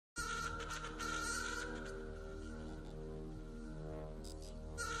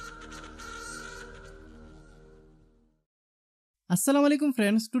Assalamu alaikum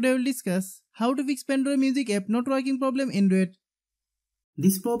friends, today we will discuss how to fix Pandora music app not working problem in Android.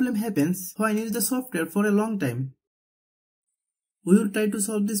 This problem happens when you use the software for a long time. We will try to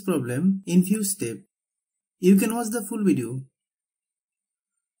solve this problem in few steps. You can watch the full video.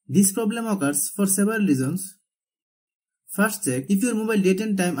 This problem occurs for several reasons. First, check if your mobile date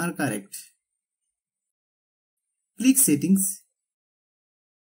and time are correct. Click Settings.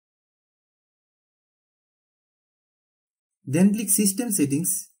 Then click System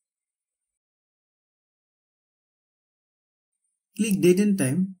Settings. Click Date and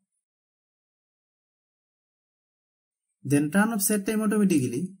Time. Then turn off set time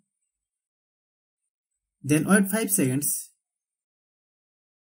automatically. Then wait 5 seconds.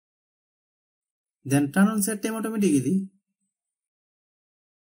 Then turn on set time automatically.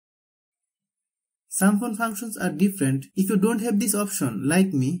 Some phone functions are different. If you don't have this option,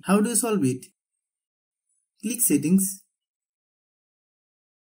 like me, how do you solve it? Click Settings.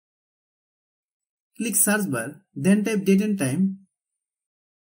 Click Search bar, then type date and time.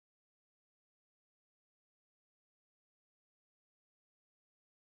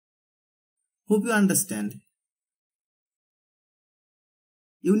 Hope you understand.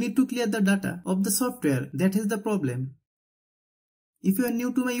 You need to clear the data of the software that has the problem. If you are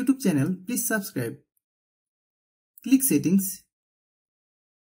new to my YouTube channel, please subscribe. Click Settings.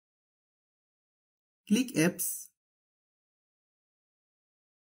 Click Apps.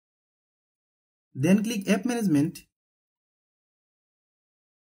 Then click App Management.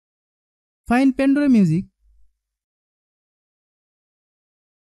 Find Pandora Music.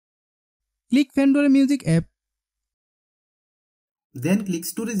 Click Pandora Music app. Then click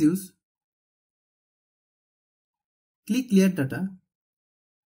Storage Use. Click Clear Data.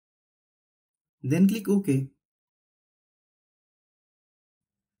 Then click OK.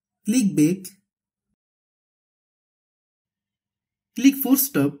 Click Back. Click Force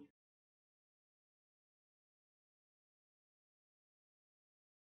Stop.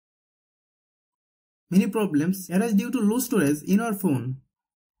 Many problems arise due to low storage in our phone.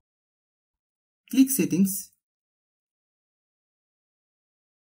 Click Settings.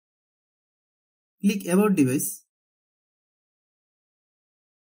 Click About Device.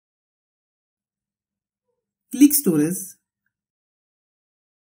 Click Storage.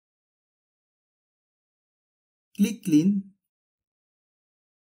 Click Clean.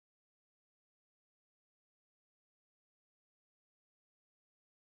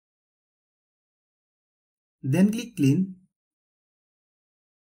 Then click Clean.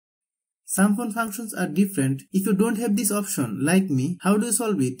 Some phone functions are different. If you don't have this option, like me, how do you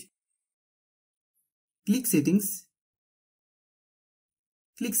solve it? Click Settings.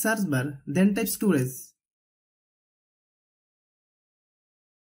 Click Search bar, then type Storage.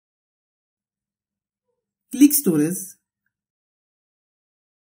 Click Storage.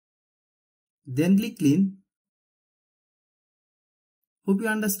 Then click Clean. Hope you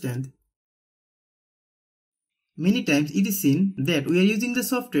understand. Many times it is seen that we are using the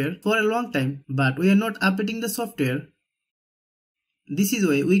software for a long time, but we are not updating the software. This is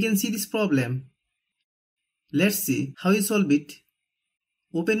why we can see this problem. Let's see how you solve it.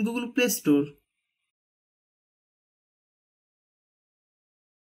 Open Google Play Store.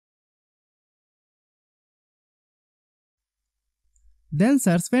 Then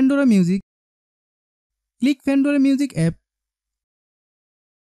search Pandora Music. Click Pandora Music app.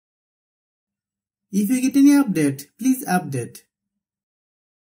 If you get any update, please update.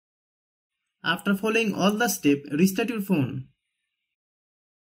 After following all the steps, restart your phone.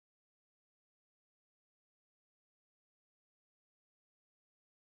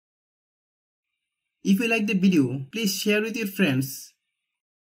 If you like the video, please share with your friends.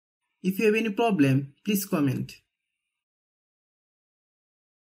 If you have any problem, please comment.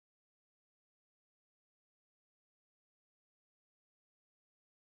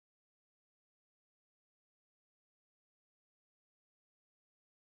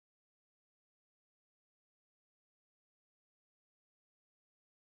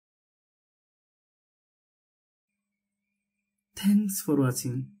 Thanks for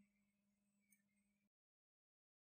watching.